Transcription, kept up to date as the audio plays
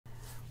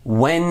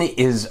When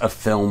is a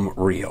film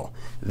real?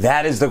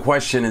 That is the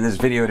question in this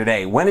video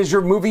today. When is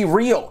your movie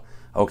real?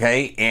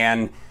 Okay,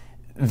 and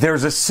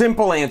there's a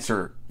simple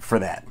answer for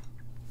that.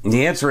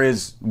 The answer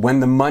is when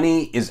the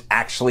money is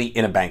actually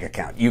in a bank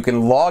account. You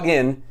can log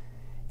in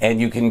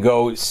and you can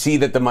go see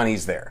that the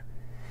money's there.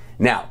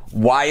 Now,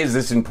 why is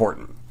this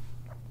important?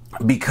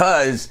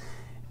 Because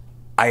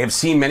I have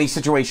seen many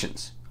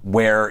situations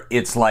where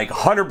it's like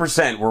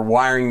 100% we're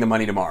wiring the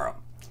money tomorrow.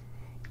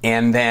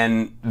 And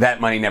then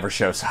that money never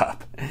shows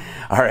up.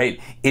 All right.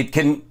 It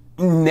can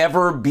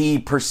never be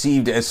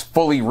perceived as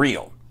fully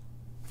real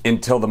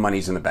until the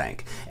money's in the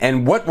bank.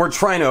 And what we're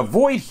trying to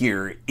avoid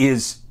here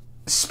is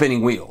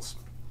spinning wheels.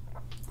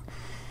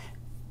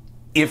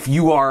 If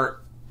you are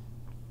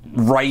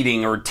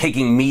writing or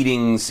taking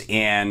meetings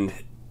and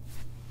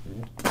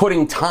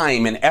putting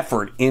time and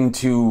effort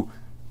into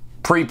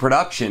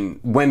pre-production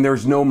when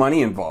there's no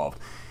money involved,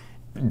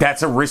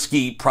 that's a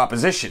risky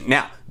proposition.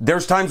 Now,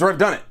 there's times where I've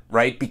done it,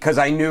 right? Because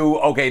I knew,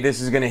 okay, this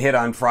is going to hit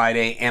on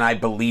Friday, and I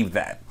believe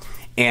that.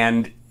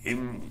 And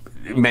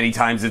many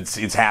times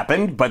it's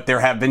happened, but there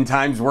have been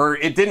times where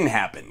it didn't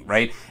happen,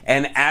 right?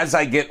 And as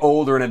I get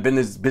older and have been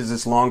in this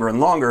business longer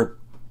and longer,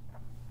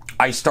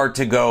 I start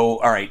to go,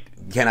 all right,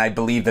 can I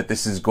believe that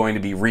this is going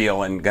to be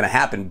real and going to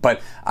happen?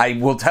 But I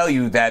will tell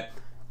you that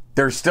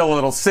there's still a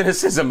little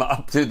cynicism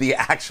up to the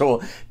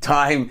actual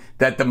time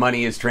that the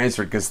money is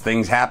transferred because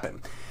things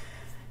happen.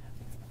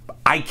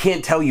 I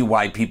can't tell you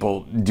why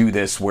people do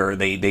this where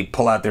they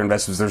pull out their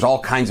investments. There's all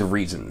kinds of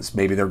reasons.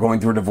 Maybe they're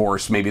going through a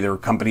divorce. Maybe their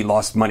company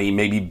lost money.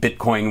 Maybe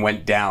Bitcoin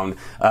went down.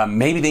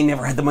 Maybe they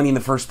never had the money in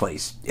the first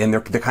place. And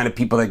they're the kind of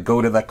people that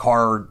go to the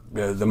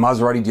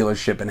Maserati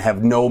dealership and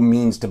have no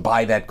means to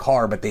buy that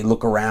car, but they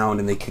look around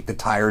and they kick the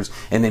tires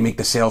and they make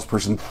the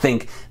salesperson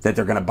think that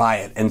they're going to buy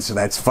it. And so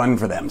that's fun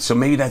for them. So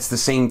maybe that's the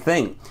same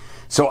thing.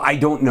 So I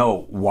don't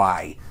know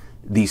why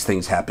these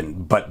things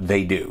happen, but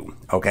they do,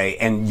 okay?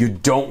 And you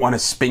don't want to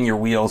spin your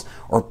wheels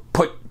or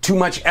put too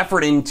much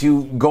effort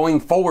into going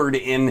forward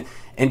and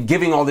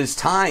giving all this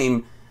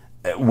time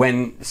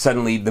when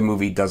suddenly the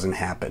movie doesn't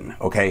happen,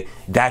 okay?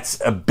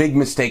 That's a big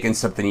mistake and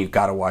something you've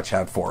got to watch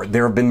out for.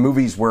 There have been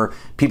movies where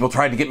people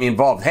tried to get me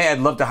involved. Hey, I'd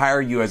love to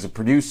hire you as a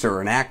producer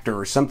or an actor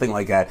or something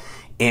like that.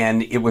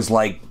 And it was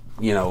like,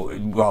 you know,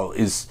 well,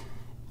 is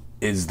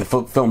the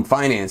film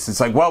financed? It's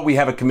like, well, we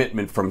have a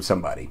commitment from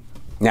somebody.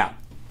 Now,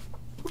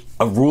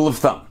 a rule of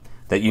thumb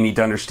that you need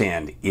to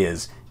understand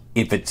is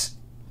if it's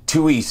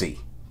too easy,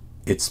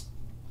 it's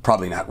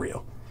probably not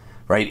real,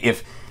 right?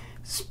 If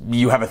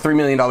you have a $3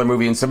 million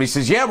movie and somebody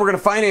says, yeah, we're going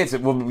to finance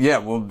it. Well, yeah,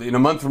 well, in a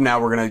month from now,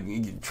 we're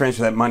going to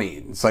transfer that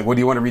money. It's like, well, do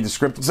you want to read the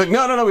script? It's like,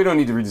 no, we don't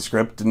need to read the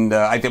script. And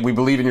I think we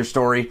believe in your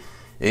story.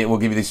 It will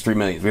give you these $3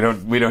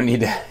 million. We don't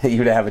need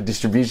you to have a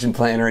distribution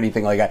plan or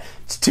anything like that.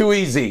 It's too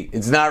easy.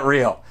 It's not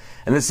real.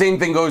 And the same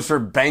thing goes for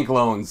bank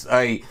loans.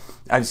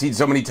 I've seen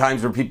so many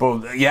times where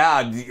people,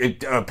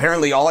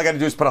 apparently all I got to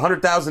do is put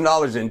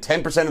 $100,000 in,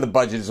 10% of the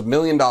budget is $1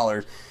 million,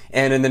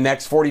 and in the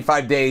next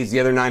 45 days, the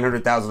other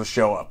 900,000 will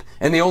show up.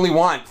 And they only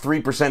want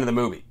 3% of the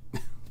movie.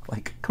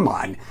 Like, come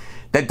on.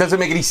 That doesn't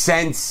make any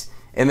sense,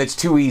 and that's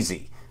too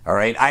easy, all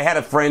right? I had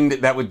a friend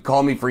that would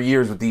call me for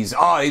years with these,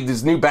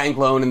 this new bank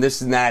loan and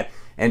this and that,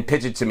 and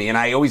pitch it to me, and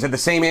I always had the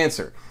same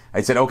answer.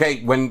 I said,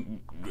 okay,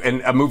 when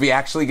a movie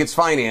actually gets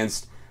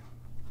financed,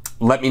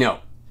 let me know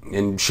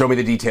and show me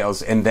the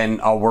details, and then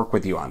I'll work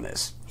with you on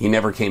this. He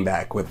never came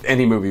back with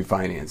any movie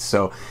finance.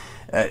 So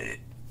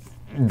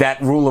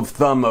that rule of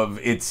thumb of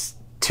it's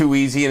too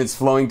easy and it's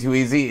flowing too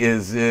easy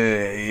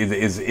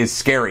is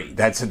scary.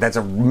 That's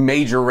a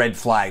major red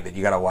flag that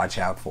you got to watch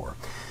out for.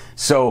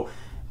 So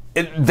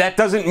that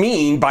doesn't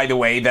mean, by the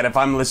way, that if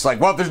I'm just like,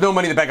 well, if there's no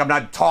money in the bank, I'm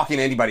not talking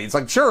to anybody. It's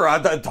like, sure,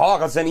 I'll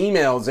talk, I'll send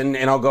emails, and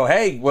I'll go,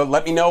 hey, well,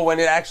 let me know when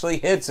it actually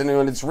hits and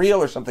when it's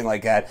real or something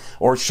like that.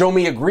 Or show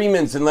me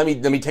agreements and let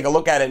me take a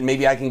look at it, and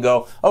maybe I can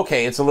go,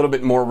 okay, it's a little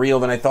bit more real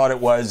than I thought it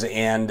was.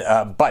 And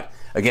but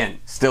again,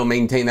 still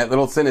maintain that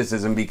little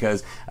cynicism,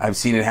 because I've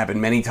seen it happen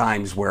many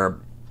times where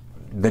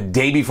the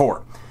day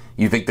before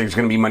you think there's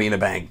going to be money in the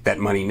bank, that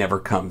money never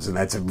comes. And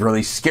that's a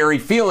really scary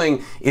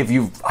feeling if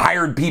you've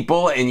hired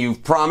people and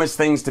you've promised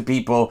things to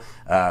people.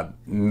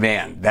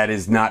 Man, that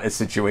is not a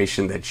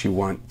situation that you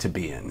want to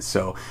be in.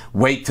 So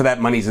wait till that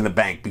money's in the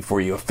bank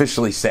before you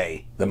officially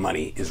say the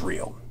money is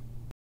real.